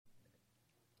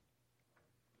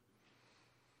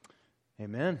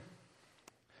Amen.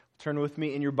 Turn with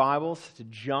me in your Bibles to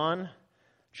John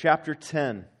chapter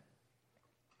 10.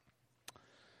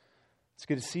 It's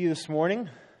good to see you this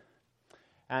morning.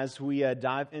 As we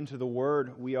dive into the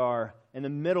Word, we are in the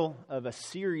middle of a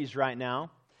series right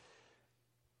now.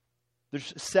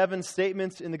 There's 7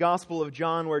 statements in the Gospel of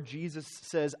John where Jesus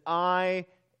says, I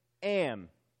am.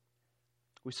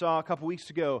 We saw a couple weeks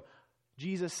ago,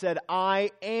 Jesus said, I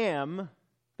am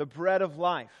the bread of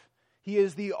life. He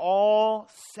is the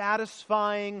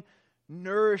all-satisfying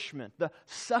nourishment, the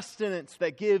sustenance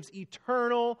that gives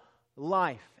eternal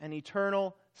life and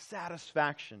eternal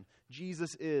satisfaction.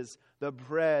 Jesus is the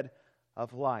bread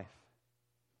of life.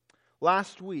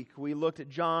 Last week, we looked at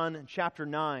John chapter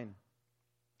 9,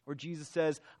 where Jesus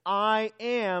says, I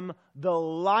am the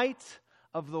light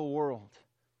of the world.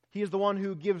 He is the one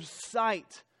who gives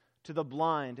sight to the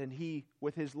blind, and He,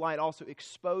 with His light, also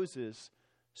exposes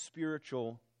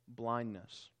spiritual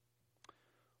blindness.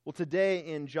 Well, today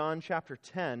in John chapter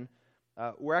 10,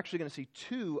 we're actually going to see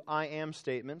 2 I am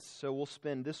statements. So we'll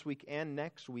spend this week and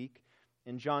next week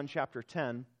in John chapter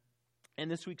 10.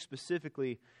 And this week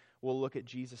specifically, we'll look at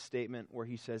Jesus' statement where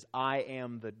He says, I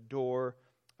am the door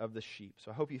of the sheep.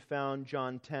 So I hope you found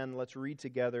John 10. Let's read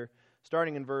together,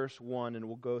 starting in verse 1, and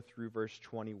we'll go through verse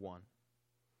 21.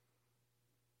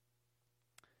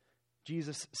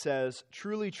 Jesus says,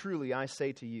 Truly, truly, I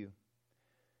say to you,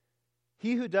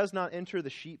 he who does not enter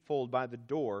the sheepfold by the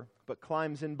door, but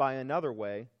climbs in by another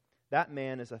way, that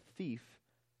man is a thief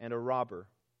and a robber.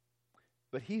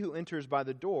 But he who enters by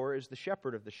the door is the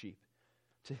shepherd of the sheep.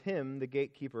 To him the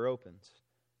gatekeeper opens.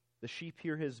 The sheep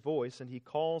hear his voice, and he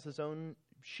calls his own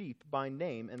sheep by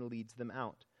name and leads them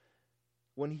out.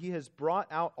 When he has brought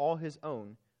out all his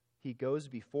own, he goes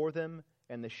before them,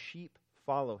 and the sheep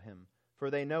follow him,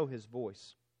 for they know his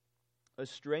voice. A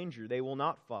stranger they will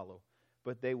not follow,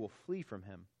 but they will flee from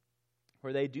him,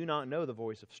 for they do not know the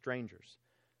voice of strangers.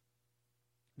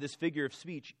 This figure of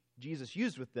speech Jesus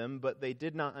used with them, but they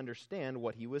did not understand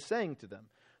what He was saying to them.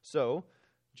 So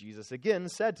Jesus again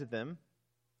said to them,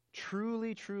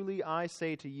 Truly, truly, I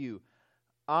say to you,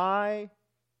 I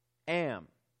am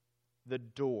the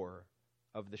door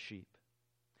of the sheep.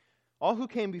 All who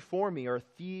came before me are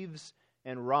thieves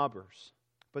and robbers,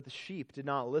 but the sheep did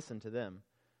not listen to them.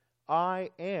 I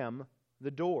am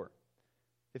the door.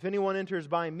 If anyone enters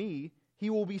by me, he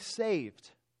will be saved,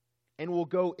 and will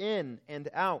go in and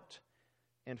out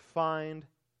and find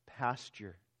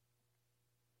pasture.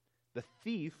 The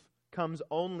thief comes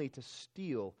only to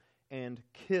steal and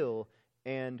kill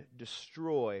and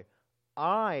destroy.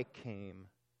 I came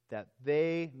that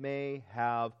they may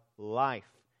have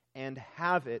life and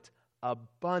have it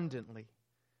abundantly.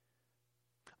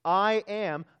 I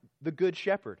am the good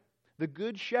shepherd. The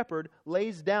good shepherd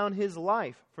lays down his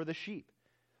life for the sheep.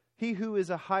 He who is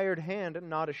a hired hand and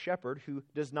not a shepherd, who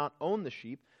does not own the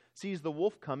sheep, sees the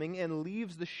wolf coming and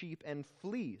leaves the sheep and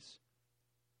flees.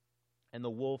 And the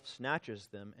wolf snatches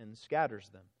them and scatters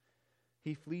them.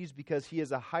 He flees because he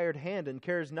is a hired hand and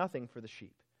cares nothing for the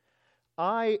sheep.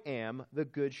 I am the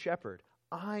good shepherd.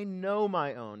 I know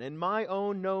my own, and my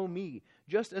own know me,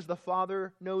 just as the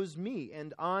Father knows me,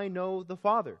 and I know the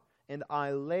Father, and I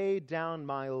lay down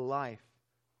my life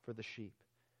for the sheep.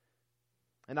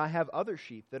 And I have other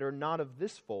sheep that are not of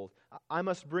this fold. I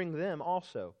must bring them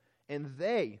also, and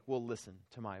they will listen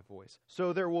to my voice.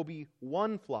 So there will be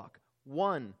one flock,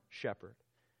 one shepherd.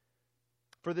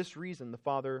 For this reason the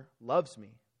Father loves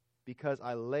me, because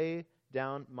I lay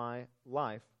down my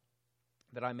life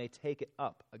that I may take it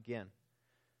up again.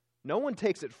 No one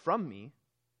takes it from me,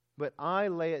 but I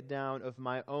lay it down of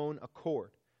my own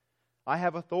accord. I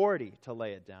have authority to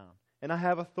lay it down, and I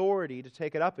have authority to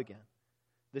take it up again.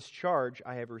 This charge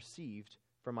I have received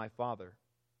from my Father.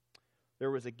 There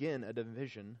was again a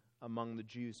division among the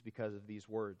Jews because of these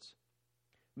words.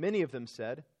 Many of them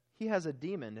said, He has a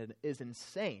demon and is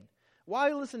insane.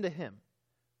 Why listen to him?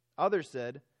 Others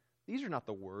said, These are not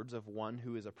the words of one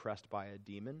who is oppressed by a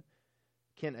demon.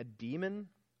 Can a demon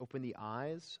open the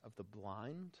eyes of the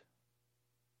blind?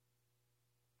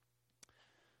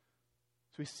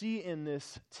 So we see in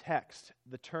this text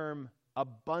the term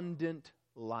abundant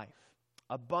life.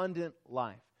 Abundant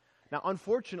life. Now,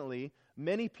 unfortunately,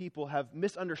 many people have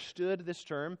misunderstood this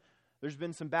term. There's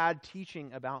been some bad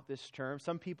teaching about this term.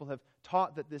 Some people have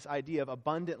taught that this idea of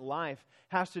abundant life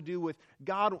has to do with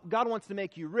God wants to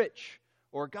make you rich,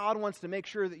 or God wants to make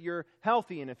sure that you're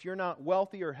healthy, and if you're not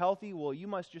wealthy or healthy, well, you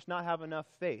must just not have enough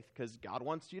faith, because God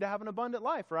wants you to have an abundant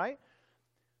life, right?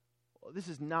 Well, this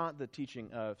is not the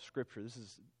teaching of Scripture.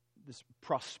 This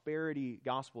prosperity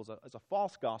gospel is a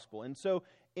false gospel. And so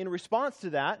in response to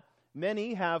that,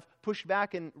 many have pushed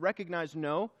back and recognized,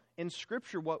 no, in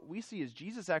Scripture, what we see is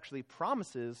Jesus actually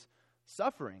promises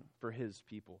suffering for his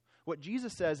people. What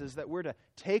Jesus says is that we're to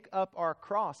take up our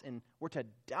cross and we're to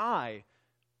die.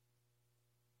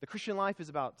 The Christian life is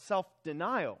about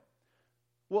self-denial.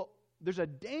 Well, there's a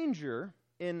danger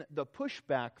in the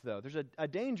pushback, though. There's a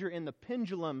danger in the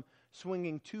pendulum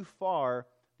swinging too far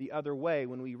the other way.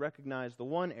 When we recognize the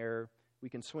one error, we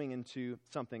can swing into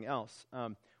something else.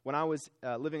 When I was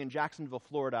living in Jacksonville,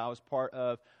 Florida, I was part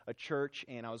of a church,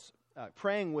 and I was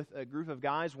praying with a group of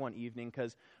guys one evening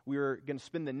because we were going to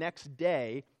spend the next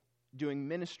day doing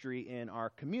ministry in our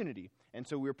community. And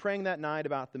so we were praying that night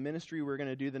about the ministry we were going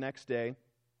to do the next day.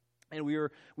 And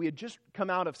we had just come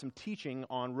out of some teaching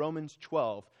on Romans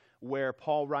 12, where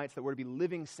Paul writes that we're to be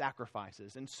living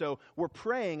sacrifices. And so we're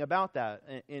praying about that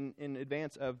in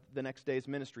advance of the next day's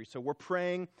ministry. So we're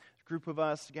praying, a group of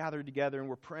us gathered together, and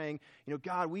we're praying,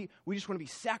 God, we just want to be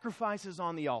sacrifices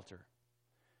on the altar.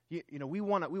 We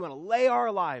want to lay our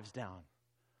lives down.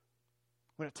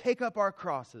 We want to take up our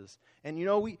crosses. And, we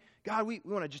want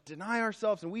to just deny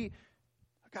ourselves. And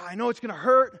God, I know it's going to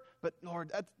hurt, but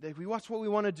Lord, that's what we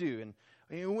want to do.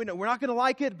 And we're not going to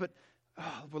like it, but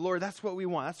Lord, that's what we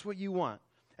want. That's what you want.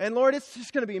 And Lord, it's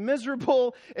just going to be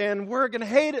miserable, and we're going to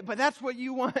hate it, but that's what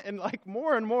you want. And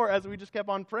more and more, as we just kept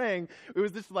on praying, it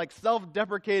was this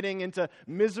self-deprecating into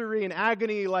misery and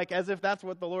agony, as if that's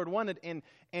what the Lord wanted.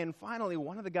 And finally,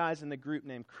 one of the guys in the group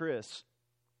named Chris,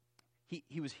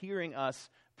 he was hearing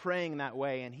us praying that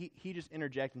way, and he just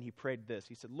interjected and he prayed this.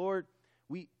 He said, Lord,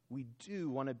 we do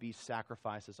want to be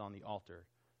sacrifices on the altar,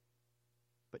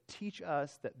 but teach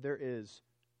us that there is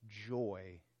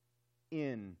joy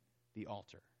in the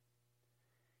altar.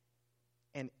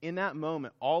 And in that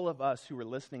moment, all of us who were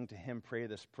listening to him pray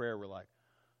this prayer were like,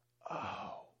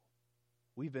 oh,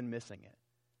 we've been missing it.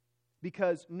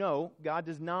 Because no, God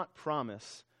does not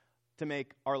promise to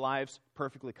make our lives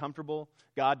perfectly comfortable.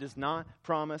 God does not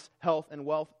promise health and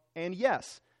wealth. And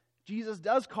yes, Jesus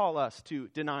does call us to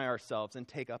deny ourselves and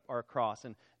take up our cross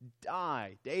and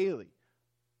die daily.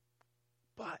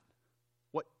 But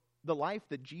what the life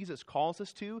that Jesus calls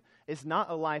us to is not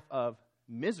a life of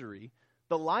misery.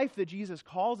 The life that Jesus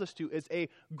calls us to is a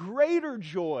greater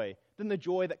joy than the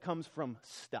joy that comes from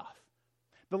stuff.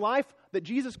 The life that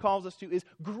Jesus calls us to is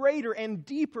greater and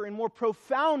deeper and more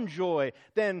profound joy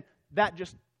than that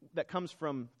comes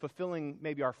from fulfilling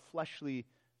maybe our fleshly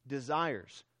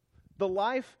desires. The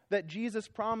life that Jesus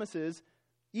promises,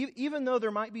 even though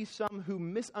there might be some who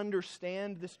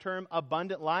misunderstand this term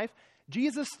abundant life,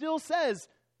 Jesus still says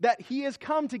that he has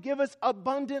come to give us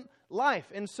abundant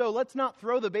life. And so let's not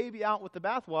throw the baby out with the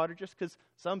bathwater just because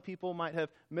some people might have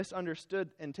misunderstood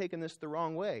and taken this the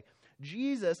wrong way.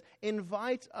 Jesus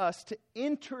invites us to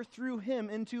enter through him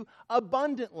into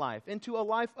abundant life, into a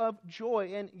life of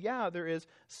joy. And yeah, there is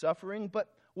suffering, but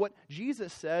what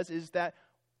Jesus says is that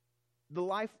the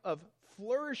life of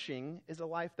flourishing is a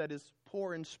life that is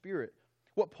poor in spirit.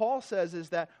 What Paul says is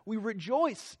that we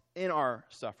rejoice in our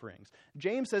sufferings.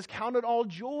 James says, count it all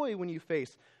joy when you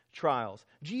face trials.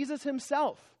 Jesus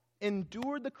himself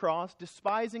endured the cross,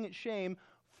 despising its shame,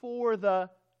 for the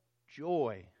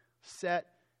joy set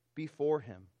before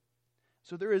him.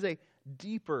 So there is a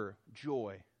deeper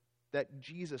joy that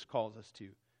Jesus calls us to.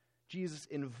 Jesus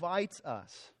invites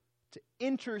us to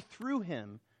enter through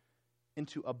him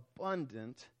into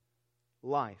abundant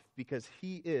life because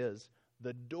he is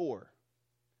the door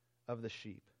of the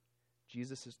sheep.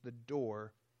 Jesus is the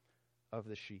door of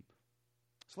the sheep.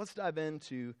 So let's dive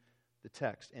into the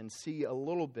text and see a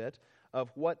little bit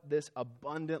of what this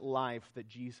abundant life that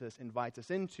Jesus invites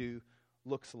us into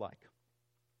looks like.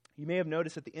 You may have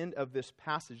noticed at the end of this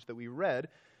passage that we read,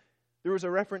 there was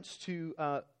a reference to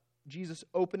Jesus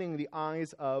opening the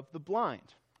eyes of the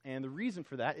blind. And the reason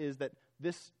for that is that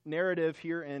this narrative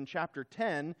here in chapter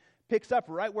 10 picks up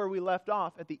right where we left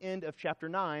off at the end of chapter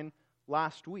 9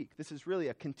 last week. This is really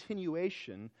a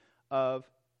continuation of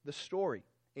the story.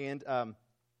 And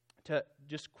to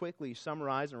just quickly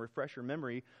summarize and refresh your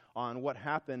memory on what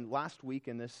happened last week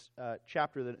in this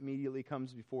chapter that immediately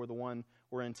comes before the one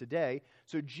we're in today.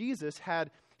 So Jesus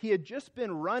had just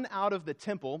been run out of the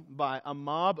temple by a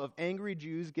mob of angry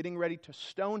Jews getting ready to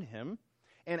stone him.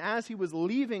 And as he was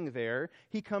leaving there,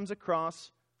 he comes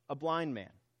across a blind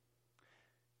man.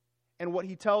 And what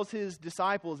he tells his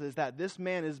disciples is that this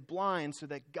man is blind so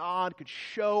that God could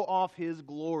show off his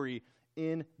glory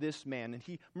in this man. And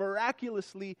he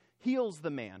miraculously heals the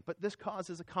man. But this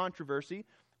causes a controversy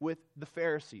with the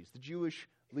Pharisees, the Jewish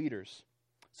leaders.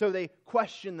 So they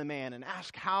question the man and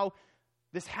ask how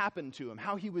this happened to him,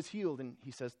 how he was healed. And he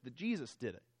says that Jesus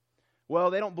did it. Well,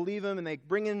 they don't believe him, and they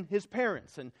bring in his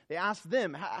parents, and they ask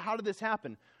them, how did this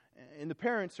happen? And the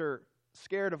parents are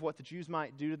scared of what the Jews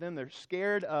might do to them. They're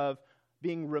scared of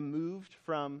being removed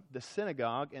from the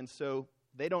synagogue, and so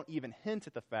they don't even hint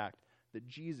at the fact that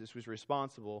Jesus was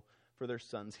responsible for their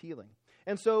son's healing.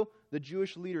 And so the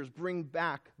Jewish leaders bring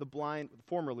back the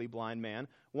formerly blind man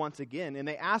once again, and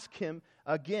they ask him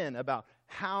again about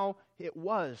how it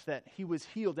was that he was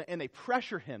healed, and they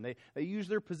pressure him. They use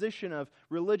their position of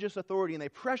religious authority, and they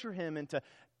pressure him into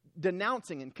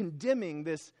denouncing and condemning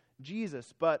this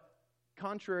Jesus. But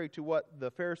contrary to what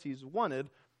the Pharisees wanted,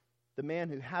 the man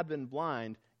who had been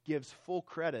blind gives full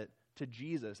credit to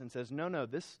Jesus and says, no,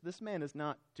 this man is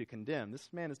not to condemn. This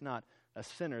man is not a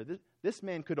sinner. This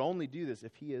man could only do this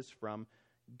if he is from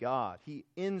God. He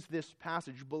ends this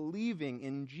passage believing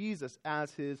in Jesus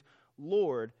as his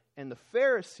Lord, and the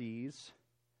Pharisees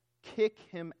kick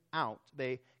him out.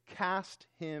 They cast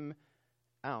him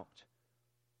out.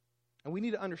 And we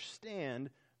need to understand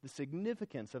the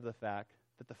significance of the fact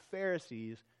that the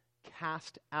Pharisees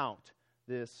cast out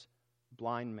this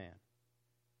blind man.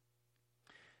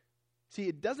 See,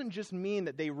 it doesn't just mean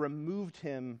that they removed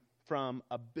him from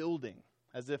a building,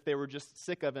 as if they were just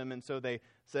sick of him, and so they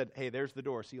said, hey, there's the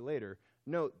door, see you later.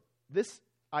 No, this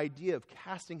idea of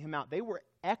casting him out, they were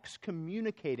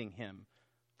excommunicating him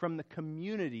from the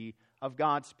community of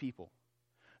God's people.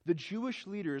 The Jewish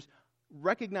leaders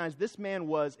recognized this man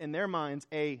was, in their minds,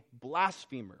 a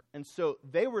blasphemer. And so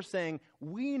they were saying,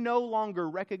 we no longer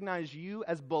recognize you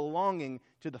as belonging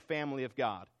to the family of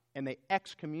God. And they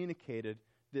excommunicated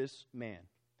this man.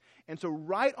 And so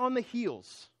right on the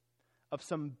heels of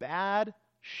some bad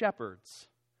shepherds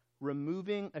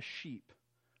removing a sheep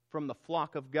from the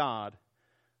flock of God,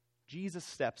 Jesus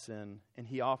steps in and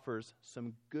he offers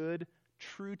some good,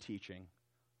 true teaching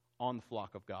on the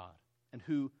flock of God and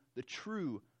who the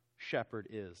true shepherd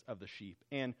is of the sheep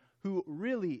and who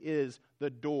really is the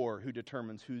door who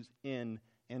determines who's in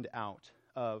and out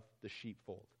of the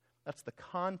sheepfold. That's the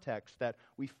context that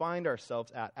we find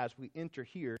ourselves at as we enter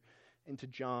here into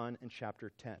John in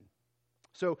chapter 10.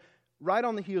 So right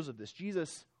on the heels of this,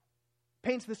 Jesus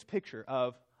paints this picture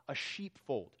of a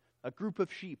sheepfold, a group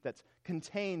of sheep that's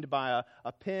contained by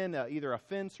a pen, either a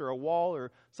fence or a wall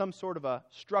or some sort of a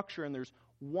structure, and there's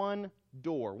one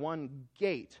door, one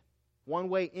gate, one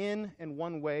way in and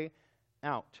one way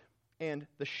out. And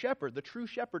the shepherd, the true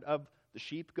shepherd of the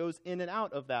sheep, goes in and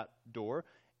out of that door.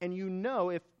 And you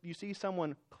know, if you see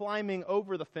someone climbing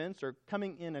over the fence or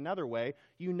coming in another way,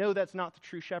 you know that's not the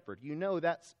true shepherd. You know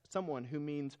that's someone who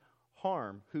means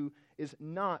harm, who does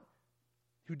not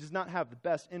have the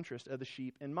best interest of the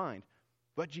sheep in mind.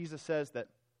 But Jesus says that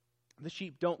the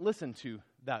sheep don't listen to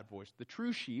that voice. The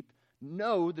true sheep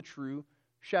know the true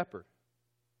shepherd.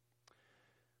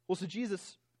 Well, so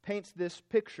Jesus paints this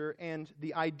picture, and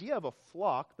the idea of a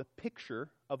flock, the picture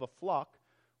of a flock,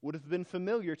 would have been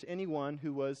familiar to anyone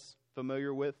who was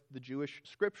familiar with the Jewish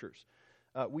scriptures.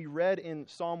 We read in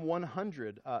Psalm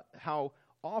 100 how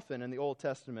often in the Old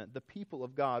Testament the people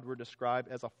of God were described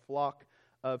as a flock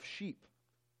of sheep.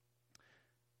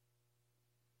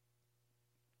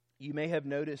 You may have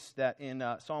noticed that in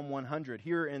Psalm 100,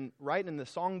 right in the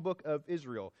songbook of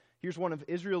Israel, here's one of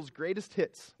Israel's greatest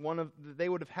hits, one of they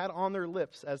would have had on their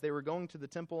lips as they were going to the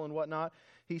temple and whatnot.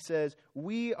 He says,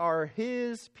 "We are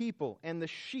his people and the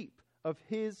sheep of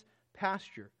his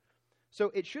pasture."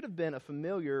 So it should have been a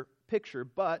familiar picture,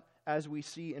 but as we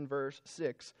see in verse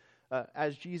 6,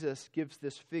 as Jesus gives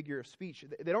this figure of speech,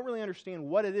 they don't really understand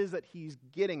what it is that he's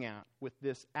getting at with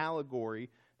this allegory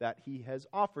that he has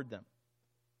offered them.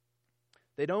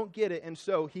 They don't get it, and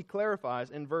so he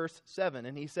clarifies in verse 7,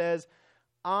 and he says,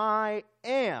 "I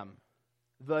am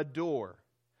the door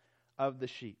of the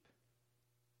sheep."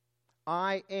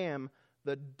 I am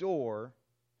the door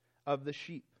of the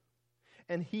sheep.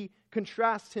 And he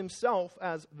contrasts himself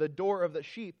as the door of the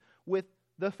sheep with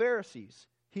the Pharisees.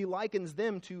 He likens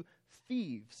them to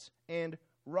thieves and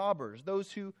robbers,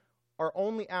 those who are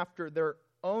only after their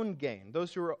own gain,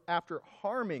 those who are after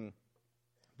harming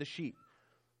the sheep.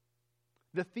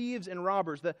 The thieves and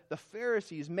robbers, the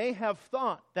Pharisees, may have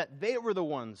thought that they were the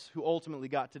ones who ultimately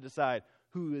got to decide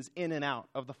who is in and out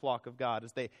of the flock of God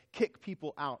as they kick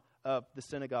people out of the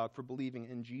synagogue for believing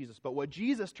in Jesus. But what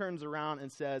Jesus turns around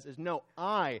and says is, no,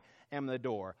 I am the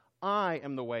door. I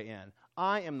am the way in.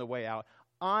 I am the way out.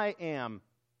 I am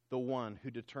the one who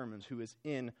determines who is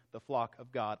in the flock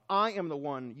of God. I am the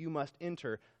one you must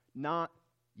enter, not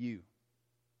you.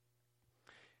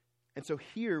 And so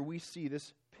here we see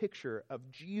this picture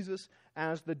of Jesus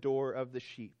as the door of the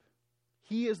sheep.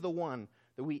 He is the one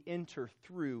that we enter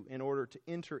through in order to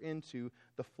enter into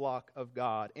the flock of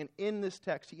God. And in this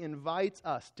text, he invites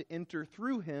us to enter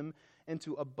through him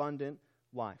into abundant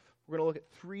life. We're going to look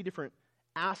at three different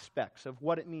aspects of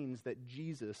what it means that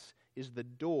Jesus is the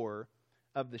door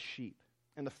of the sheep.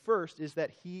 And the first is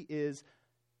that he is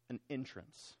an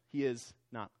entrance. He is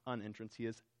not an entrance, he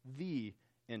is the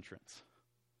entrance.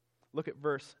 Look at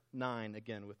verse 9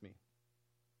 again with me.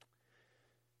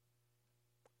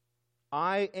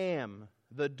 I am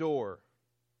the door,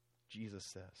 Jesus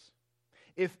says.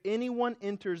 If anyone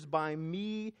enters by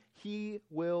me, he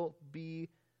will be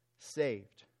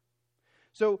saved.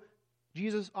 So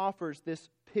Jesus offers this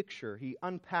picture. He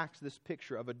unpacks this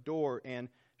picture of a door and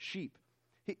sheep.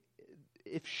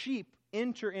 If sheep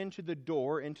enter into the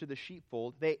door, into the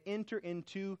sheepfold, they enter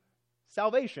into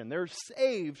salvation. They're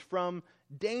saved from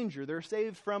danger. They're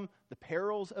saved from the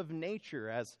perils of nature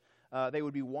as they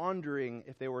would be wandering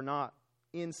if they were not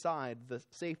inside the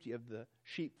safety of the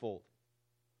sheepfold.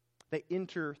 They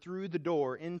enter through the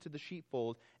door into the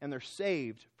sheepfold, and they're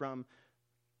saved from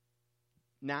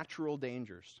natural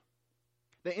dangers.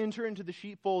 They enter into the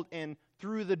sheepfold and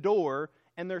through the door,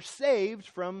 and they're saved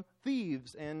from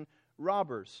thieves and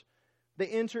robbers. They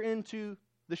enter into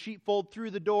the sheepfold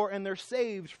through the door, and they're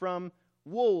saved from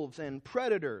wolves and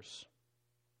predators.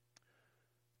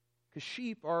 Because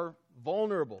sheep are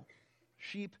vulnerable.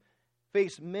 Sheep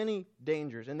face many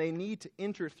dangers, and they need to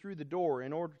enter through the door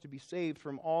in order to be saved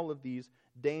from all of these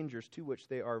dangers to which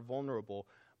they are vulnerable.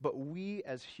 But we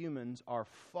as humans are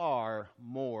far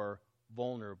more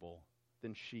vulnerable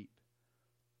than sheep.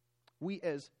 We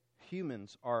as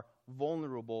humans are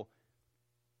vulnerable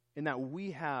in that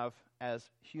we have, as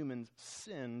humans,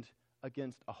 sinned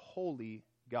against a holy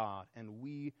God, and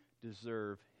we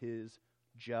deserve His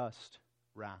just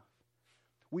wrath.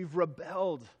 We've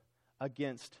rebelled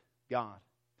against God.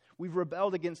 We've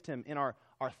rebelled against Him in our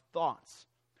thoughts.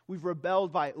 We've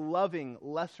rebelled by loving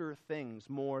lesser things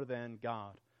more than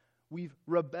God. We've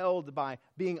rebelled by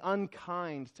being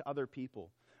unkind to other people.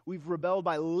 We've rebelled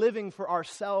by living for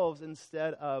ourselves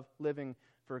instead of living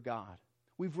for God.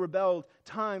 We've rebelled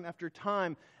time after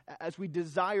time as we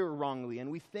desire wrongly,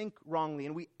 and we think wrongly,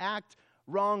 and we act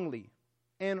wrongly.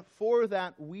 And for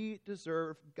that, we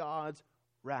deserve God's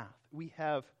wrath. We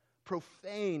have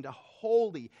profaned a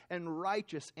holy and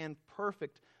righteous and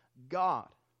perfect God.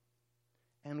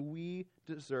 And we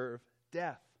deserve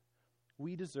death.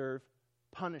 We deserve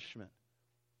punishment.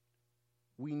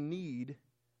 We need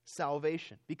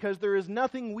salvation, because there is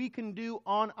nothing we can do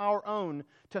on our own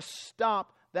to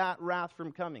stop that wrath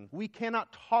from coming. We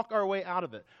cannot talk our way out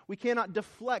of it. We cannot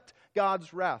deflect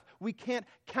God's wrath. We can't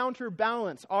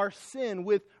counterbalance our sin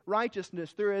with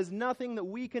righteousness. There is nothing that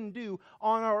we can do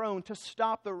on our own to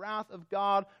stop the wrath of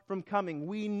God from coming.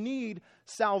 We need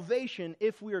salvation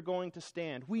if we are going to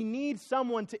stand. We need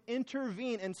someone to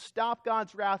intervene and stop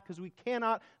God's wrath, because we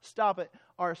cannot stop it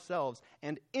ourselves.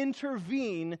 And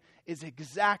intervene is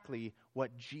exactly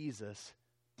what Jesus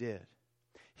did.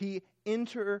 He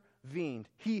intervened.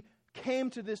 He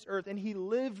came to this earth and He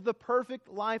lived the perfect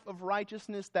life of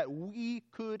righteousness that we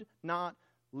could not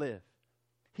live.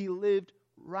 He lived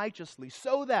righteously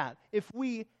so that if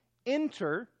we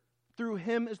enter through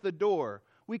Him as the door,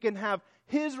 we can have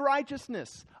His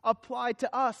righteousness applied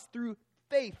to us through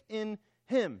faith in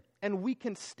Him. And we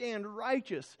can stand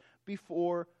righteous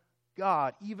before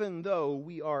God, even though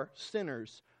we are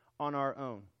sinners on our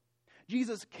own.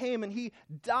 Jesus came and He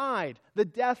died the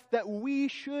death that we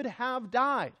should have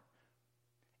died.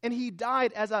 And He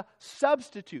died as a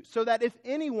substitute, so that if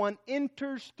anyone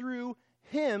enters through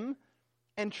Him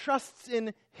and trusts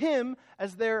in Him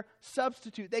as their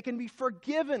substitute, they can be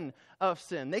forgiven of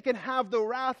sin. They can have the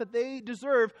wrath that they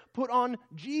deserve put on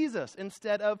Jesus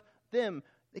instead of them.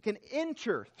 They can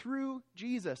enter through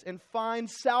Jesus and find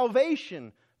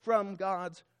salvation from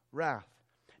God's wrath.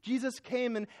 Jesus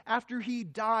came, and after He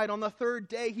died on the third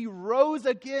day, He rose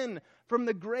again from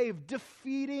the grave,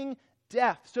 defeating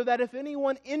death, so that if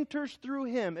anyone enters through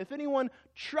Him, if anyone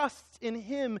trusts in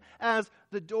Him as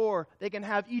the door, they can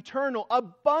have eternal,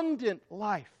 abundant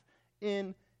life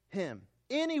in Him.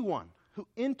 Anyone who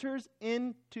enters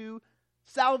into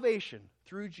salvation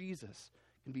through Jesus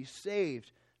can be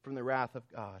saved from the wrath of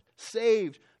God,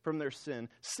 saved from their sin,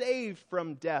 saved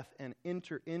from death, and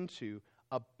enter into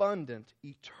abundant,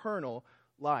 eternal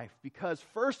life. Because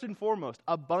first and foremost,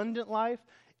 abundant life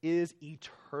is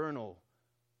eternal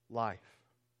life.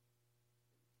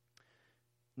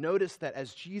 Notice that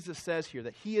as Jesus says here,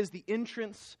 that He is the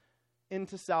entrance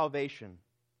into salvation,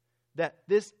 that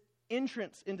this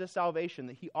entrance into salvation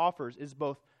that He offers is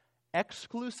both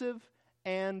exclusive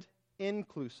and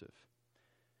inclusive.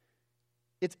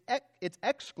 It's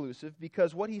exclusive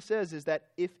because what He says is that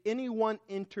if anyone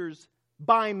enters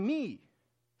by me,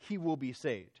 he will be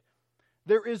saved.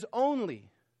 There is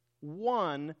only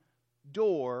one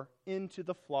door into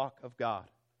the flock of God.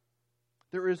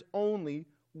 There is only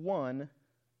one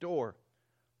door.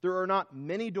 There are not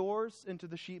many doors into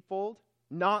the sheepfold.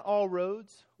 Not all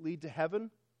roads lead to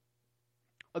heaven.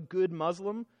 A good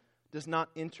Muslim does not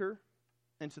enter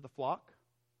into the flock.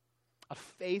 A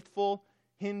faithful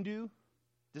Hindu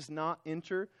does not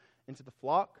enter into the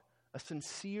flock. A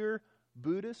sincere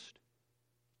Buddhist,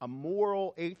 a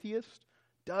moral atheist,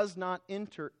 does not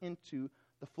enter into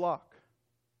the flock.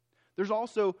 There's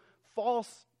also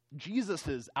false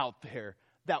Jesuses out there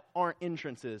that aren't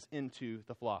entrances into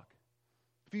the flock.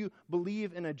 If you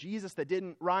believe in a Jesus that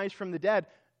didn't rise from the dead,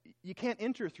 you can't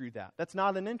enter through that. That's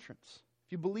not an entrance.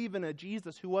 If you believe in a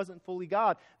Jesus who wasn't fully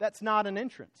God, that's not an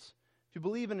entrance. If you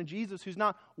believe in a Jesus who's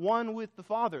not one with the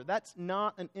Father, that's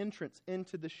not an entrance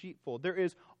into the sheepfold. There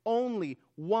is only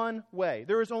one way.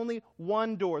 There is only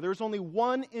one door. There is only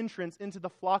one entrance into the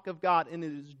flock of God, and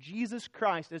it is Jesus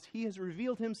Christ as He has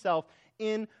revealed Himself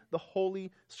in the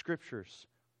Holy Scriptures.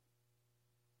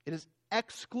 It is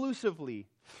exclusively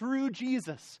through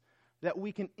Jesus that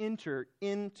we can enter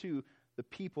into the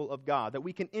people of God, that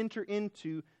we can enter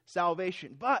into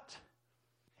salvation. But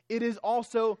it is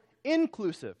also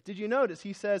inclusive. Did you notice?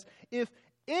 He says, if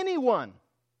anyone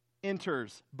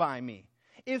enters by me,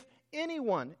 if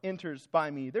anyone enters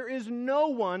by me, there is no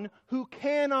one who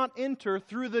cannot enter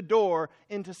through the door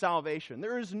into salvation.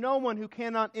 There is no one who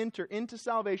cannot enter into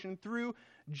salvation through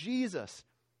Jesus.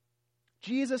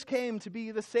 Jesus came to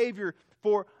be the Savior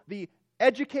for the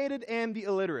educated and the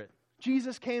illiterate.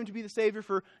 Jesus came to be the Savior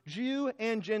for Jew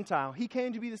and Gentile. He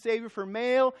came to be the Savior for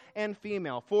male and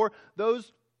female, for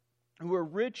those who are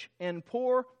rich and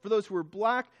poor, for those who are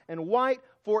black and white,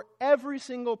 for every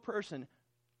single person,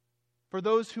 for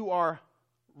those who are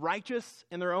righteous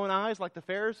in their own eyes, like the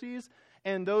Pharisees,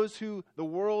 and those who the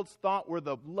world thought were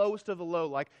the lowest of the low,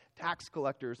 like tax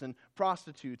collectors and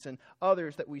prostitutes and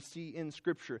others that we see in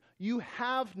Scripture. You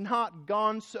have not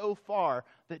gone so far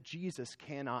that Jesus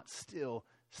cannot still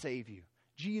save you.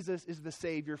 Jesus is the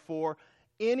Savior for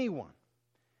anyone.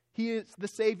 He is the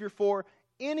Savior for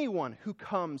anyone who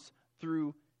comes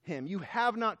through Him. You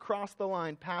have not crossed the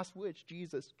line past which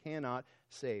Jesus cannot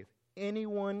save.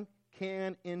 Anyone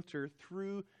can enter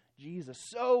through Jesus.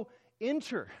 So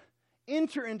enter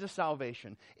into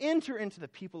salvation. Enter into the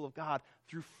people of God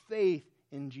through faith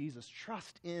in Jesus.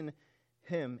 Trust in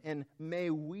Him. And may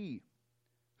we,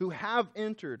 who have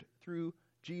entered through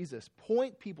Jesus,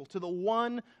 point people to the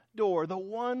one door, the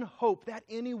one hope that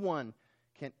anyone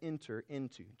can enter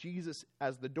into. Jesus,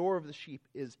 as the door of the sheep,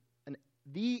 is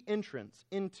the entrance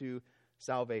into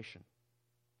salvation.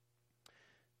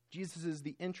 Jesus is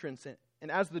the entrance,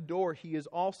 and as the door, He is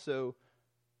also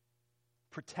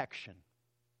protection.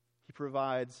 He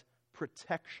provides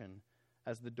protection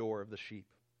as the door of the sheep.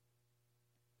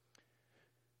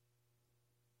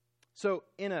 So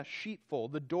in a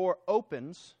sheepfold, the door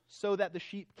opens so that the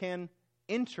sheep can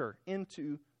enter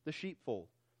into the sheepfold.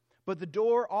 But the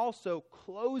door also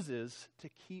closes to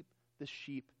keep the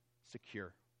sheep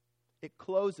secure. It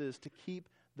closes to keep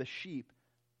the sheep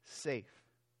safe.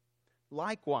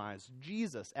 Likewise,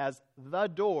 Jesus, as the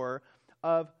door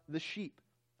of the sheep,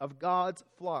 of God's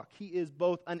flock, He is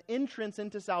both an entrance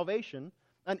into salvation,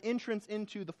 an entrance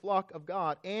into the flock of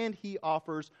God, and He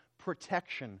offers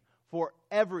protection for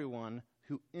everyone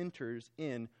who enters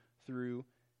in through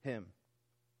Him.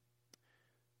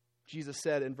 Jesus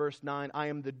said in verse 9, I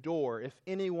am the door. If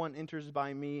anyone enters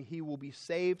by me, he will be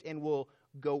saved and will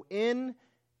go in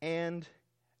and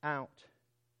out.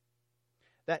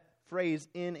 That phrase,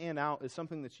 in and out, is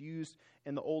something that's used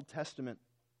in the Old Testament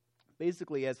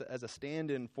basically as a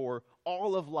stand-in for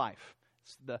all of life.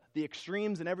 It's the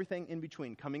extremes and everything in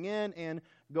between, coming in and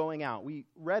going out. We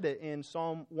read it in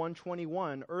Psalm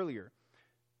 121 earlier.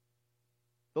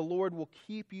 The Lord will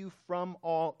keep you from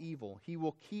all evil. He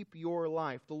will keep your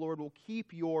life. The Lord will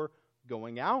keep your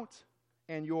going out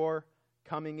and your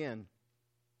coming in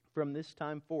from this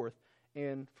time forth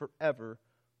and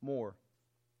forevermore.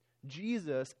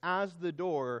 Jesus, as the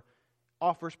door,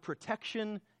 offers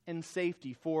protection and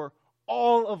safety for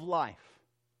all of life,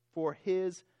 for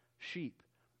His sheep.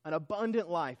 An abundant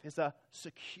life is a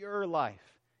secure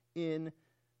life in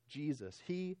Jesus.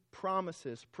 He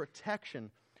promises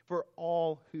protection for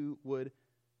all who would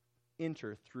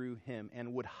enter through Him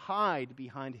and would hide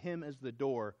behind Him as the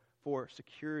door for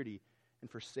security and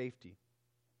for safety.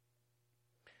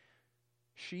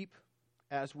 Sheep,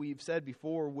 as we've said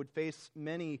before, would face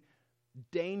many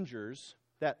dangers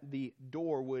that the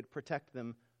door would protect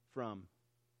them from.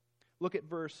 Look at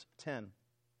verse 10.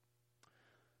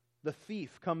 The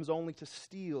thief comes only to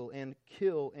steal and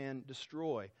kill and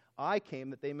destroy. I came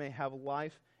that they may have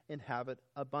life and have it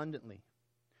abundantly.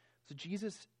 So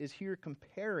Jesus is here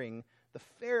comparing the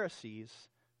Pharisees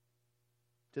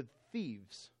to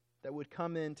thieves that would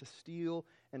come in to steal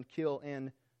and kill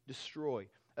and destroy.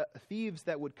 Thieves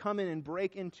that would come in and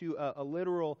break into a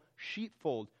literal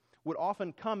sheepfold would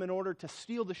often come in order to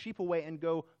steal the sheep away and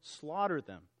go slaughter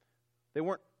them. They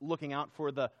weren't looking out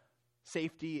for the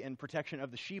safety and protection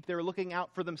of the sheep. They were looking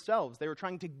out for themselves. They were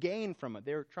trying to gain from it.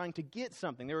 They were trying to get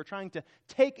something. They were trying to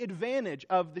take advantage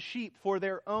of the sheep for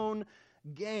their own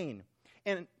gain.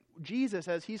 And Jesus,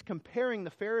 as he's comparing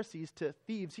the Pharisees to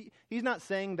thieves, he's not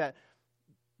saying that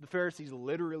the Pharisees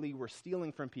literally were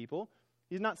stealing from people.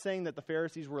 He's not saying that the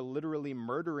Pharisees were literally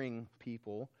murdering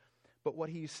people. But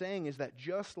what he's saying is that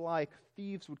just like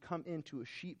thieves would come into a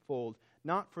sheepfold,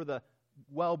 not for the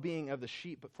well-being of the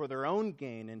sheep, but for their own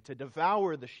gain and to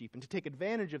devour the sheep and to take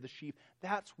advantage of the sheep,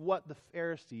 that's what the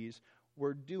Pharisees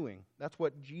were doing. That's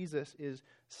what Jesus is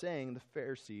saying the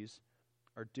Pharisees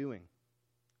are doing.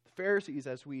 The Pharisees,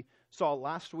 as we saw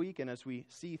last week and as we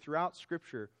see throughout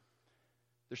Scripture,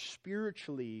 they're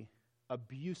spiritually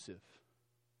abusive.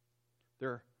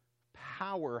 They're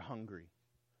power hungry.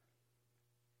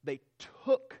 They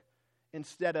took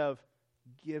instead of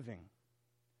giving.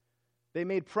 They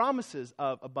made promises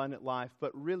of abundant life,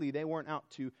 but really they weren't out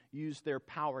to use their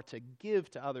power to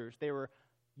give to others. They were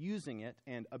using it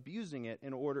and abusing it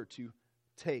in order to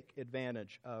take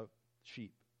advantage of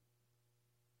sheep.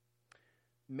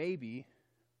 Maybe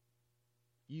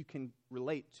you can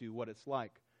relate to what it's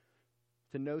like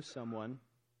to know someone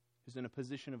who's in a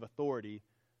position of authority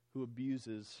who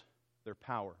abuses their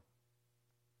power.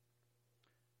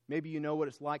 Maybe you know what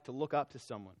it's like to look up to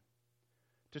someone,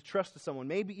 to trust to someone,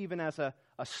 maybe even as a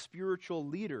spiritual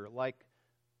leader like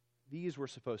these were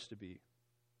supposed to be.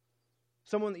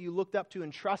 Someone that you looked up to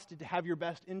and trusted to have your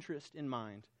best interest in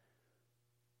mind.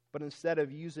 But instead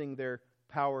of using their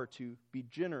power to be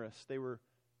generous, they were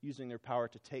using their power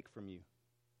to take from you,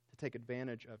 to take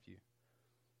advantage of you.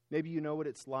 Maybe you know what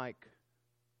it's like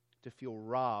to feel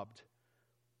robbed,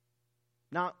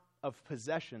 not of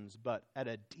possessions, but at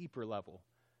a deeper level,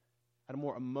 at a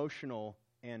more emotional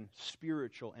and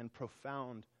spiritual and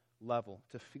profound level,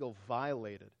 to feel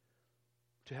violated,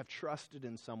 to have trusted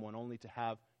in someone only to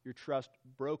have your trust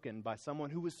broken by someone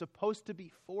who was supposed to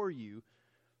be for you,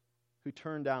 who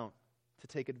turned out to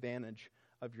take advantage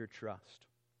of your trust.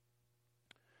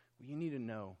 What you need to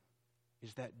know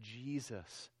is that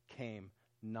Jesus came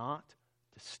not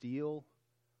to steal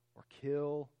or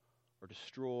kill or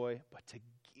destroy, but to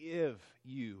give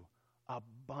you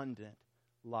abundant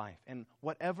life. And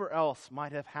whatever else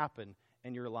might have happened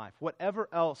in your life, whatever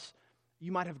else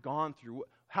you might have gone through,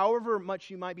 however much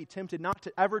you might be tempted not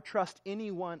to ever trust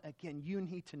anyone again, you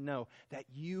need to know that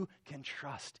you can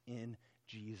trust in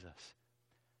Jesus.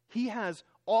 He has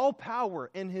all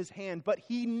power in his hand, but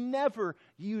he never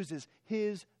uses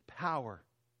his power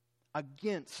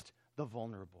against the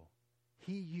vulnerable.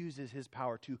 He uses his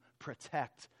power to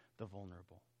protect the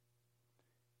vulnerable.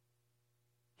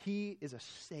 He is a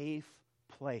safe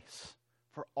place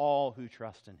for all who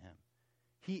trust in him.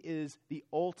 He is the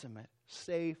ultimate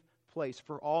safe place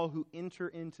for all who enter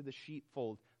into the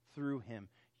sheepfold through him.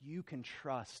 You can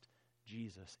trust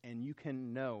Jesus, and you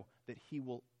can know that he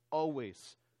will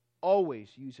always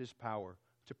use his power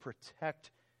to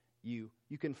protect you.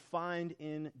 You can find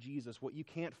in Jesus what you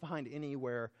can't find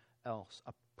anywhere else,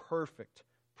 a perfect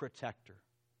protector,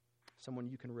 someone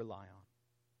you can rely on.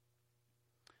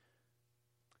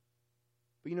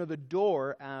 But the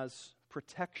door as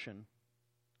protection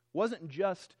wasn't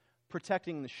just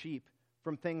protecting the sheep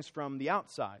from things from the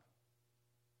outside.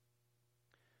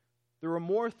 There were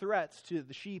more threats to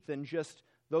the sheep than just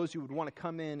those who would want to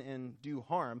come in and do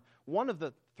harm. One of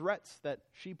the threats that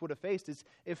sheep would have faced is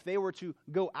if they were to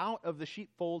go out of the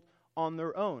sheepfold on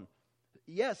their own.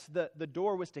 Yes, the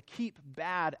door was to keep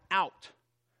bad out,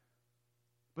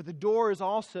 but the door is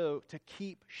also to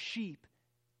keep sheep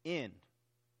in.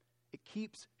 It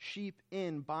keeps sheep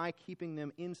in by keeping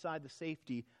them inside the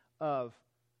safety of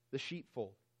the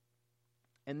sheepfold.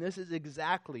 And this is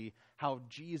exactly how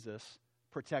Jesus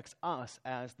protects us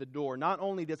as the door. Not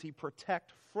only does he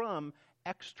protect from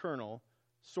external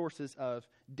sources of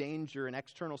danger and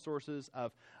external sources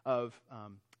of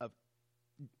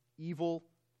evil,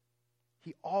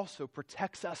 he also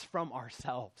protects us from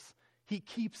ourselves. He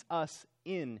keeps us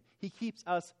in. He keeps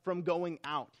us from going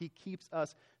out. He keeps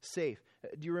us safe.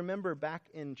 Do you remember back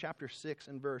in chapter 6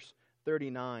 and verse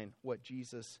 39 what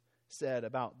Jesus said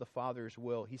about the Father's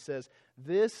will? He says,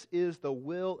 "This is the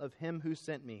will of him who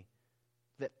sent me,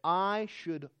 that I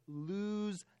should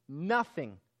lose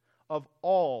nothing of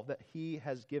all that he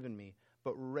has given me,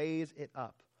 but raise it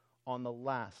up on the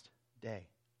last day.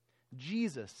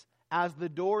 Jesus, as the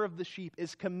door of the sheep,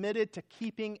 is committed to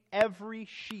keeping every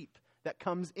sheep that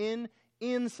comes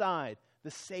inside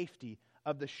the safety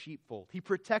of the sheepfold. He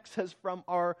protects us from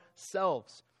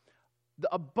ourselves.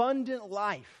 The abundant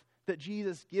life that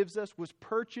Jesus gives us was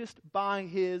purchased by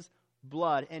His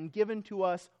blood and given to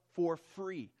us for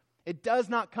free. It does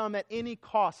not come at any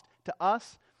cost to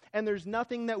us, and there's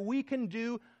nothing that we can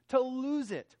do to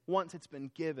lose it once it's been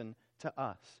given to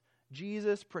us.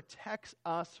 Jesus protects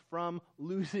us from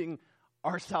losing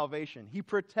our salvation. He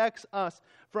protects us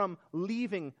from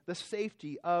leaving the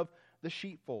safety of the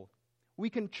sheepfold. We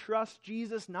can trust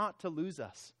Jesus not to lose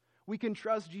us. We can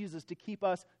trust Jesus to keep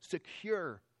us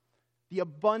secure. The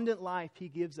abundant life He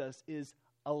gives us is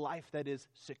a life that is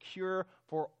secure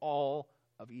for all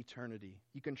of eternity.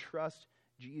 You can trust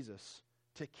Jesus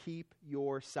to keep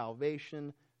your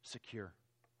salvation secure.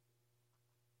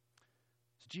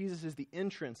 So Jesus is the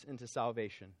entrance into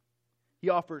salvation. He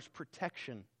offers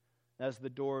protection as the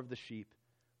door of the sheep.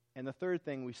 And the third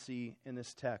thing we see in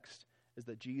this text is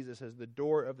that Jesus, as the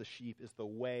door of the sheep, is the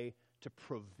way to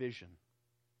provision.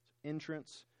 So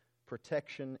entrance,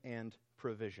 protection, and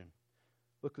provision.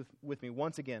 Look with me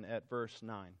once again at verse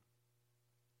 9.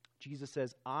 Jesus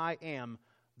says, I am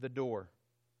the door.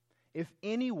 If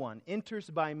anyone enters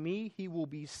by me, he will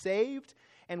be saved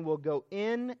and will go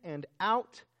in and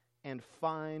out and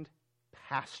find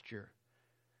pasture.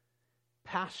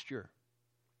 Pasture.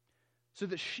 So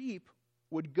the sheep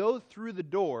would go through the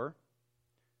door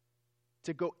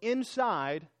to go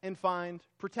inside and find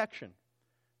protection.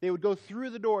 They would go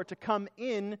through the door to come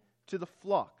in to the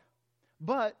flock.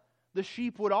 But the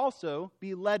sheep would also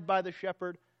be led by the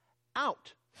shepherd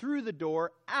out through the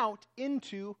door, out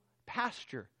into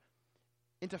pasture,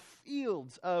 into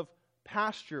fields of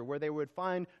pasture where they would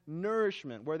find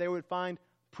nourishment, where they would find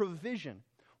provision.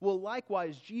 Well,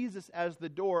 likewise, Jesus as the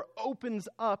door opens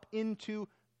up into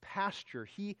pasture.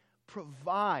 He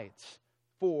provides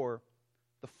for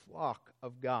the flock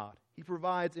of God. He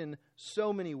provides in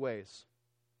so many ways.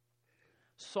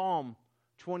 Psalm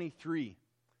 23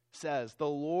 says, the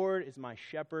Lord is my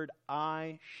shepherd,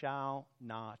 I shall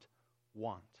not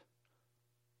want.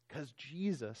 Because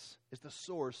Jesus is the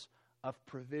source of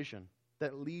provision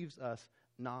that leaves us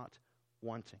not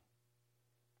wanting.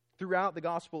 Throughout the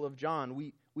Gospel of John,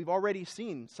 we've already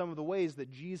seen some of the ways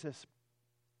that Jesus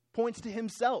points to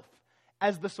Himself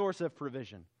as the source of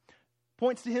provision,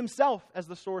 points to Himself as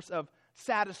the source of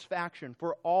satisfaction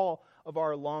for all of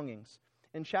our longings.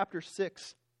 In chapter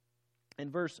 6,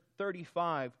 in verse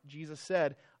 35, Jesus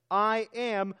said, I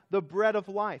am the bread of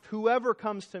life. Whoever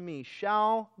comes to me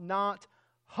shall not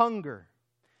hunger.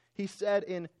 He said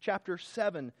in chapter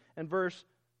 7 and verse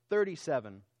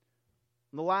 37,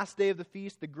 on the last day of the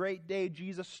feast, the great day,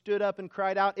 Jesus stood up and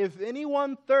cried out, if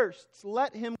anyone thirsts,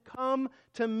 let him come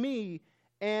to me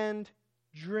and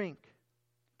drink.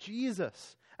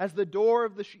 Jesus, as the door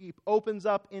of the sheep, opens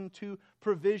up into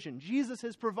provision. Jesus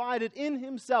has provided in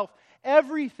Himself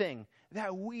everything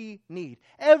that we need,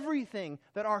 everything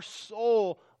that our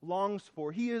soul longs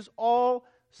for. He is all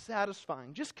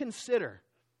satisfying. Just consider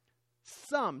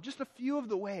just a few of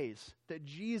the ways that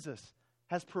Jesus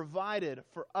has provided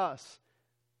for us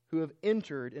who have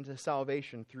entered into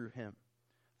salvation through Him.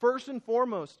 First and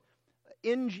foremost,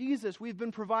 in Jesus, we've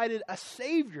been provided a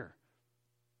Savior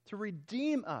to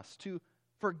redeem us, to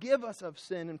forgive us of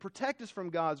sin and protect us from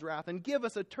God's wrath and give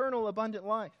us eternal abundant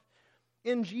life.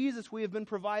 In Jesus, we have been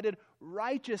provided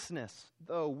righteousness,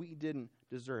 though we didn't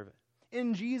deserve it.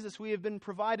 In Jesus, we have been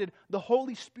provided the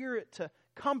Holy Spirit to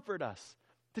comfort us,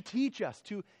 to teach us,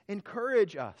 to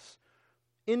encourage us.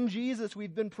 In Jesus,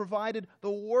 we've been provided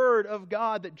the Word of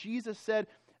God that Jesus said,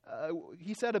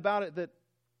 He said about it that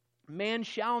man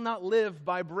shall not live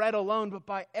by bread alone, but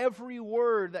by every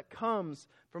word that comes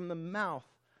from the mouth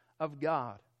of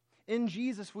God. In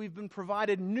Jesus, we've been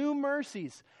provided new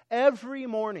mercies every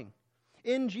morning.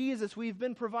 In Jesus, we've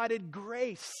been provided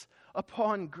grace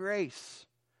upon grace.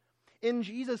 In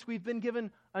Jesus, we've been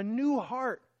given a new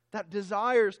heart that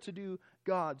desires to do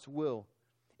God's will.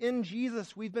 In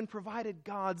Jesus, we've been provided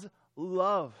God's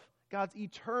love, God's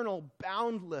eternal,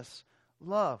 boundless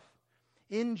love.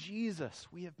 In Jesus,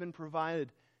 we have been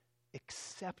provided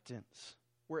acceptance.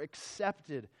 We're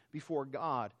accepted before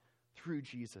God through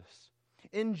Jesus.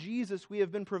 In Jesus, we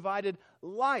have been provided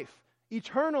life,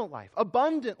 eternal life,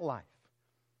 abundant life.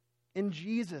 In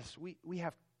Jesus, we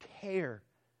have care.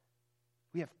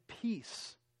 We have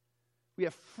peace. We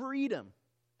have freedom.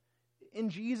 In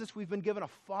Jesus, we've been given a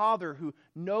Father who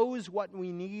knows what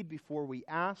we need before we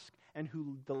ask and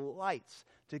who delights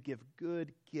to give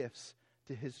good gifts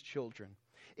to His children.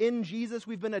 In Jesus,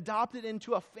 we've been adopted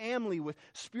into a family with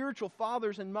spiritual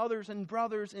fathers and mothers and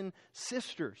brothers and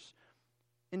sisters.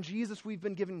 In Jesus, we've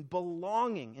been given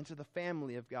belonging into the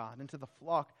family of God, into the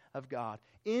flock of God.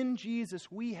 In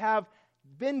Jesus, we have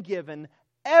been given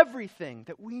everything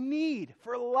that we need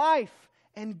for life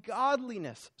and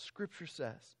godliness, Scripture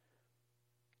says.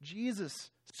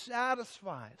 Jesus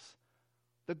satisfies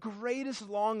the greatest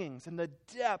longings in the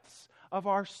depths of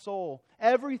our soul.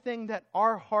 Everything that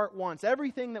our heart wants,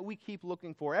 everything that we keep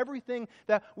looking for, everything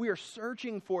that we are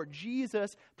searching for,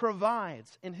 Jesus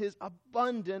provides in His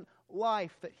abundant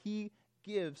life that He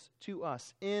gives to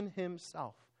us in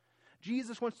Himself.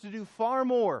 Jesus wants to do far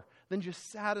more than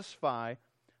just satisfy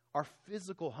our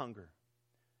physical hunger.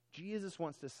 Jesus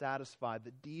wants to satisfy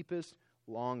the deepest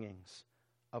longings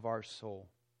of our soul.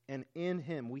 And in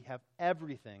Him we have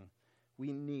everything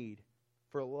we need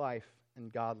for life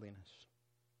and godliness.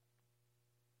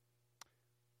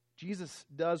 Jesus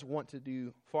does want to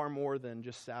do far more than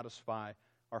just satisfy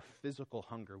our physical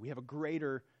hunger. We have a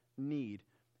greater need.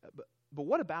 But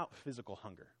what about physical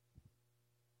hunger?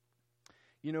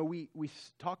 You know, we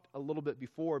talked a little bit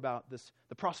before about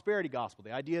the prosperity gospel,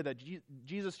 the idea that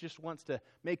Jesus just wants to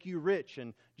make you rich,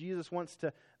 and Jesus wants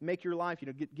to make your life,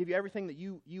 give you everything that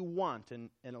you want, and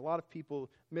a lot of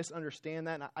people misunderstand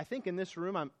that. And I think in this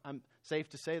room, I'm safe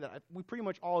to say that we pretty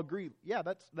much all agree, yeah,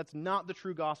 that's not the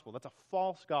true gospel. That's a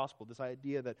false gospel, this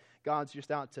idea that God's just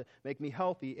out to make me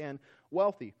healthy and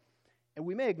wealthy. And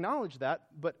we may acknowledge that,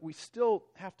 but we still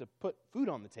have to put food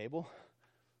on the table.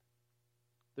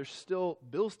 There's still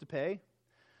bills to pay.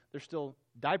 There's still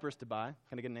diapers to buy.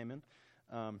 Can I get an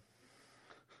amen?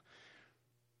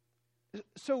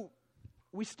 So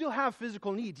we still have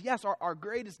physical needs. Yes, our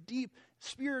greatest deep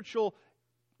spiritual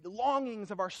longings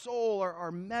of our soul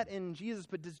are met in Jesus.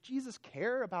 But does Jesus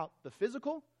care about the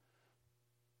physical?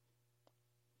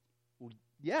 Well,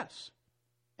 yes.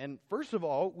 And first of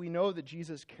all, we know that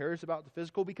Jesus cares about the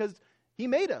physical because He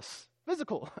made us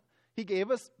physical. He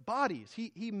gave us bodies.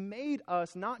 He made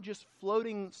us not just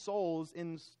floating souls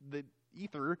in the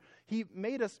ether. He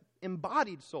made us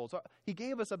embodied souls. He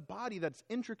gave us a body that's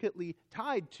intricately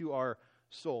tied to our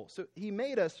soul. So He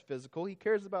made us physical. He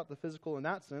cares about the physical in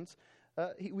that sense.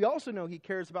 We also know He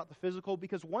cares about the physical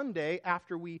because one day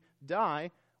after we die,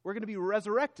 we're going to be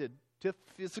resurrected to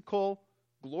physical,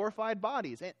 glorified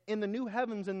bodies. And in the new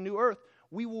heavens and new earth,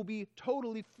 we will be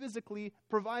totally physically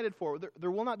provided for.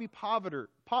 There will not be poverty.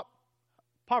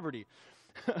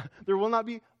 There will not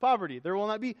be poverty. There will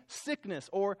not be sickness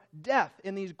or death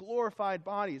in these glorified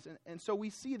bodies. And so we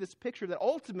see this picture that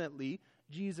ultimately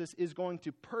Jesus is going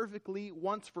to perfectly,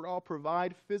 once for all,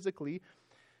 provide physically.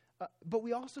 But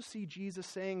we also see Jesus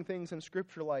saying things in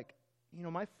Scripture like,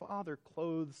 my Father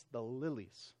clothes the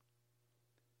lilies.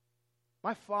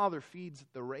 My Father feeds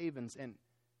the ravens, and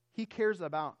He cares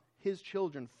about His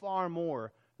children far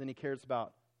more than He cares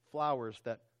about flowers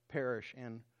that perish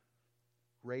and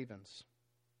ravens.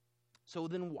 So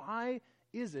then why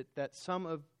is it that some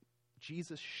of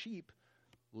Jesus' sheep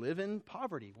live in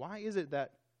poverty? Why is it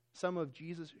that some of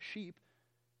Jesus' sheep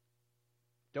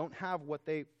don't have what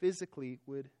they physically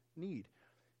would need?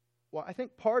 Well, I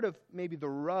think part of maybe the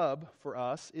rub for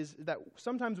us is that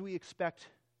sometimes we expect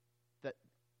that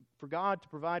for God to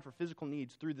provide for physical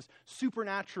needs through this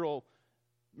supernatural,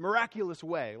 miraculous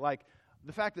way. Like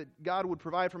the fact that God would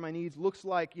provide for my needs looks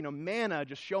like, manna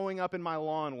just showing up in my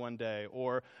lawn one day,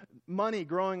 or money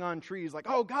growing on trees. Like,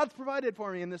 oh, God's provided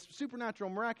for me in this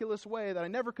supernatural, miraculous way that I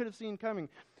never could have seen coming.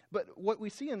 But what we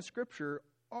see in Scripture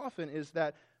often is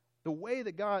that the way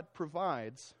that God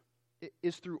provides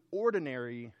is through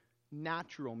ordinary,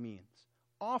 natural means.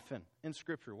 Often in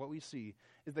Scripture, what we see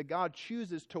is that God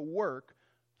chooses to work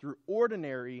through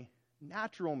ordinary,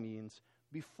 natural means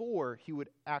before He would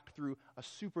act through a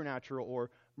supernatural or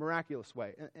miraculous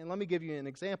way. And let me give you an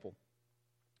example.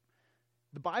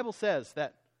 The Bible says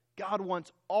that God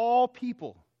wants all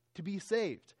people to be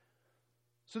saved.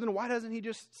 So then why doesn't He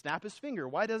just snap His finger?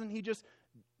 Why doesn't He just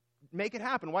make it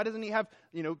happen? Why doesn't He have,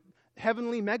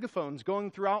 heavenly megaphones going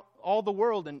throughout all the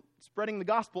world and spreading the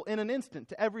gospel in an instant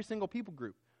to every single people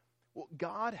group? Well,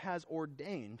 God has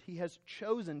ordained, He has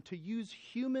chosen to use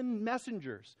human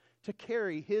messengers to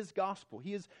carry His gospel.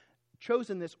 He has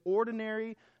chosen this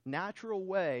ordinary, natural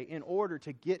way in order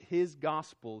to get His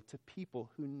gospel to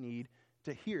people who need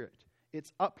to hear it.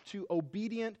 It's up to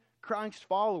obedient Christ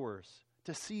followers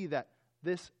to see that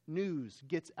this news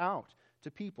gets out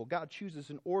to people. God chooses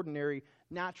an ordinary,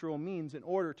 natural means in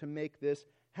order to make this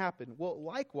happen. Well,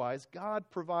 likewise, God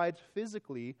provides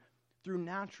physically through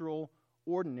natural,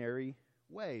 ordinary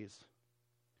ways.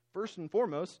 First and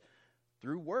foremost,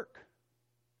 through work.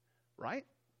 Right?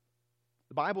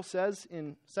 The Bible says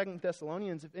in 2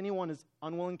 Thessalonians, if anyone is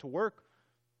unwilling to work,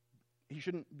 he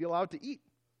shouldn't be allowed to eat.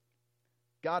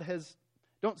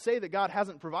 Don't say that God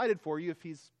hasn't provided for you if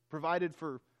He's provided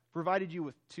you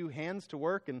with 2 hands to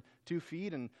work and 2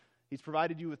 feet, and He's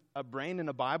provided you with a brain and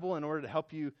a Bible in order to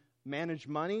help you manage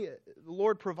money. The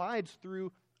Lord provides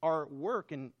through our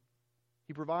work, and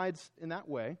He provides in that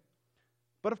way.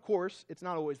 But of course, it's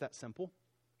not always that simple.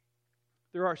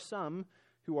 There are some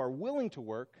who are willing to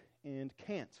work and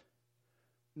can't.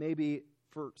 Maybe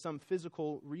for some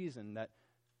physical reason that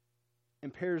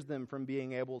impairs them from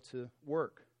being able to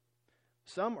work.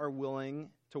 Some are willing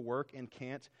to work and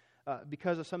can't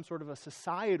because of some sort of a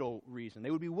societal reason.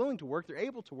 They would be willing to work, they're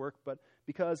able to work, but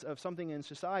because of something in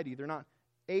society, they're not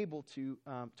able to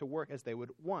work as they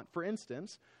would want. For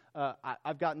instance,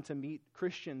 I've gotten to meet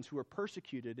Christians who are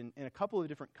persecuted in a couple of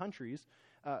different countries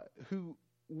who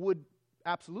would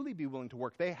absolutely be willing to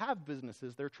work. They have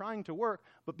businesses, they're trying to work,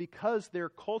 but because their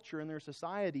culture and their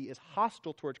society is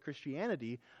hostile towards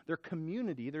Christianity, their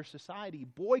community, their society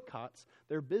boycotts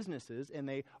their businesses, and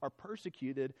they are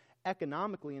persecuted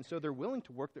economically, and so they're willing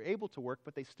to work, they're able to work,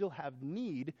 but they still have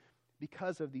need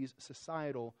because of these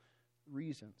societal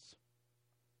reasons.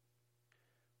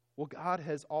 Well, God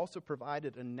has also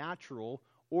provided a natural,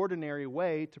 ordinary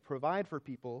way to provide for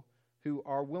people who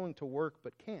are willing to work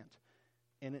but can't.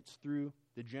 And it's through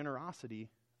the generosity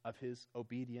of His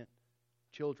obedient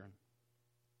children.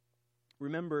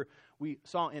 Remember, we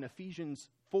saw in Ephesians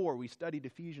 4, we studied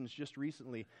Ephesians just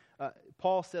recently,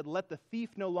 Paul said, "Let the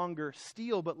thief no longer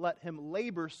steal, but let him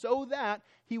labor so that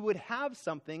he would have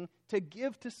something to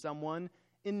give to someone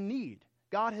in need."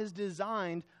 God has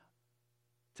designed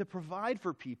to provide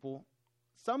for people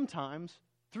sometimes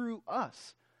through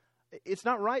us. It's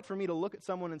not right for me to look at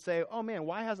someone and say, oh man,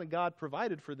 why hasn't God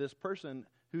provided for this person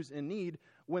who's in need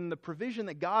when the provision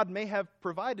that God may have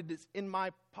provided is in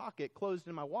my pocket, closed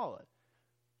in my wallet?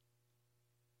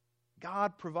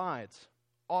 God provides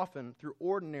often through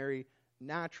ordinary,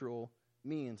 natural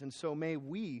means. And so may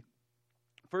we,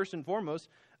 first and foremost,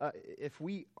 if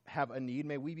we have a need,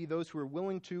 may we be those who are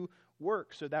willing to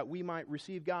work so that we might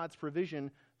receive God's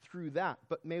provision through that.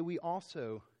 But may we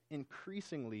also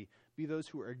increasingly be those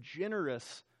who are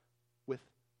generous with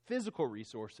physical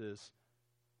resources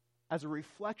as a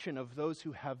reflection of those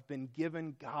who have been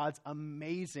given God's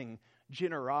amazing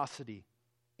generosity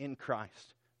in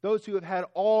Christ. Those who have had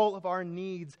all of our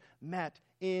needs met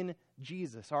in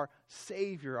Jesus, our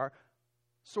Savior, our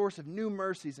source of new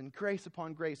mercies and grace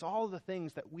upon grace, all of the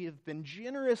things that we have been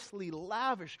generously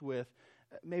lavished with,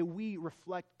 may we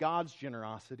reflect God's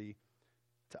generosity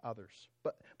to others.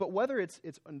 But whether it's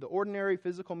the ordinary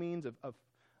physical means of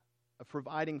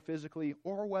providing physically,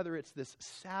 or whether it's this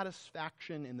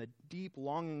satisfaction in the deep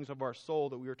longings of our soul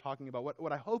that we were talking about,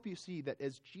 what I hope you see that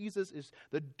as Jesus is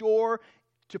the door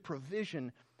to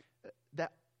provision,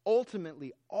 that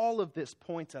ultimately all of this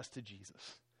points us to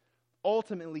Jesus.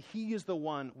 Ultimately, He is the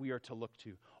one we are to look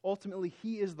to. Ultimately,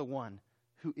 He is the one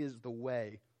who is the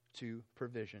way to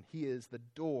provision. He is the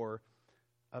door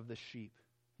of the sheep.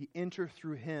 You enter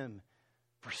through Him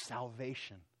for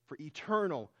salvation, for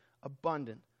eternal,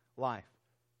 abundant life.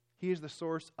 He is the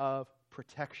source of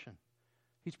protection.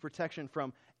 He's protection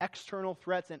from external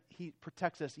threats, and He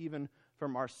protects us even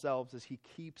from ourselves as He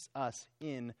keeps us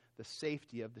in the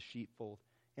safety of the sheepfold.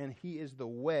 And He is the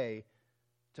way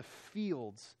to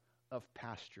fields of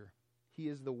pasture. He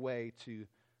is the way to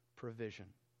provision.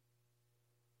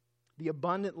 The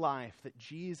abundant life that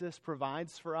Jesus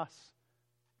provides for us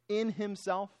in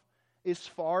Himself is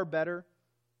far better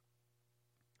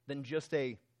than just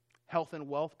a health and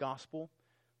wealth gospel.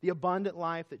 The abundant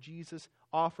life that Jesus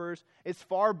offers is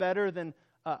far better than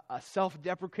a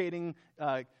self-deprecating,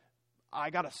 I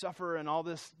got to suffer and all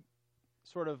this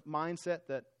sort of mindset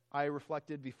that I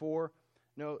reflected before.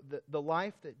 No, the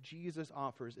life that Jesus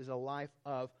offers is a life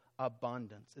of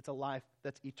abundance. It's a life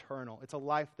that's eternal. It's a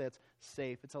life that's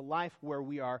safe. It's a life where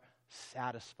we are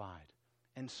satisfied.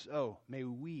 And so may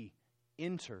we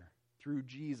enter through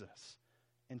Jesus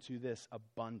into this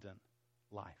abundant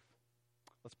life.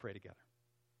 Let's pray together.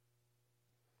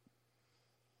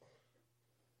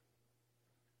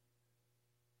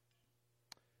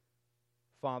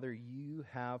 Father, You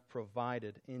have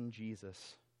provided in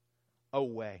Jesus a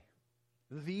way,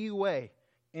 the way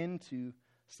into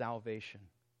salvation.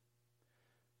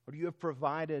 Lord, You have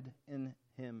provided in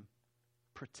Him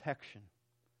protection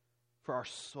for our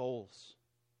souls.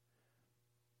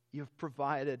 You have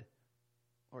provided,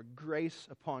 Lord, grace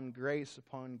upon grace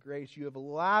upon grace. You have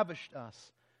lavished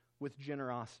us with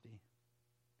generosity.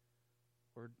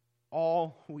 Lord,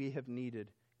 all we have needed,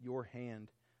 Your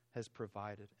hand has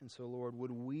provided. And so, Lord,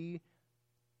 would we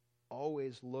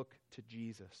always look to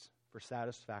Jesus for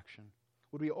satisfaction?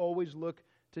 Would we always look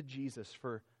to Jesus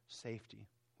for safety?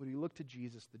 Would we look to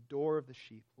Jesus, the door of the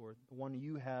sheep, Lord, the one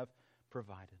you have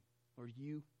provided? Lord,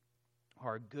 you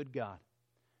are a good God.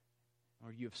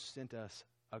 Lord, you have sent us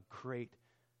a great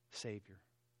Savior.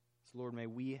 So, Lord, may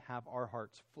we have our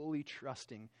hearts fully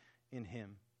trusting in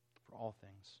him for all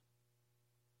things.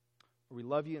 Lord, we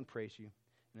love you and praise you,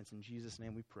 and it's in Jesus'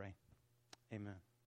 name we pray. Amen.